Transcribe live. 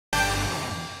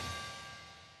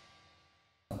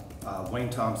Wayne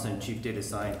Thompson, Chief Data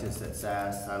Scientist at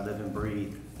SAS. I live and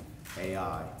breathe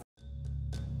AI.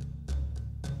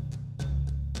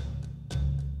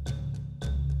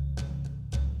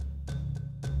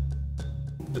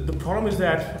 The problem is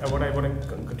that what I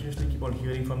continuously keep on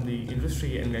hearing from the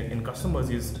industry and customers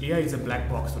is AI is a black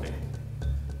box today.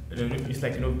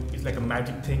 It's like a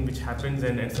magic thing which happens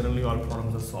and suddenly all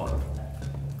problems are solved.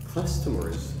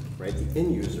 Customers, right, the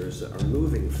end users are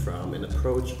moving from an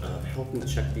approach of help me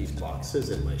check these boxes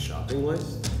in my shopping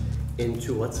list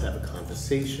into let's have a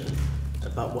conversation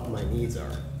about what my needs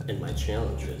are and my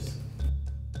challenges.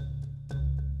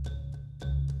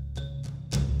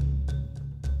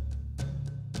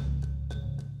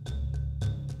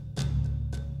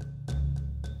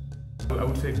 I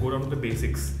would say go down to the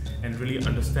basics and really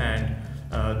understand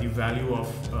the value of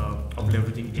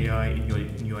leveraging AI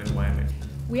in your environment.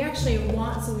 We actually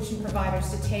want solution providers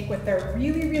to take what they're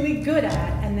really, really good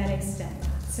at and then extend that.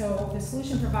 So the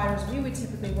solution providers we would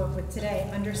typically work with today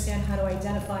understand how to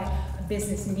identify a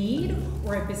business need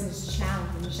or a business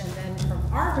challenge, and then from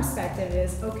our perspective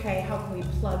is, okay, how can we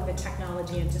plug the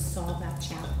technology in to solve that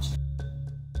challenge?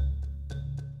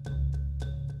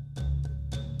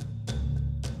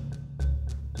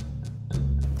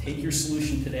 Take your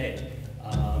solution today,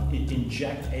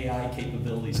 inject AI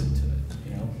capabilities into it.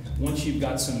 Once you've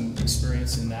got some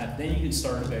experience in that, then you can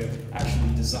start about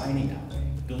actually designing that way,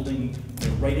 building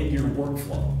right into your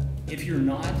workflow. If you're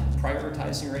not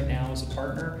prioritizing right now as a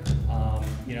partner,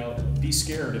 be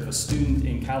scared if a student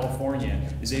in California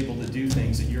is able to do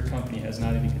things that your company has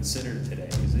not even considered today,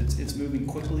 because it's moving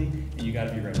quickly and you got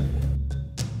to be ready for it.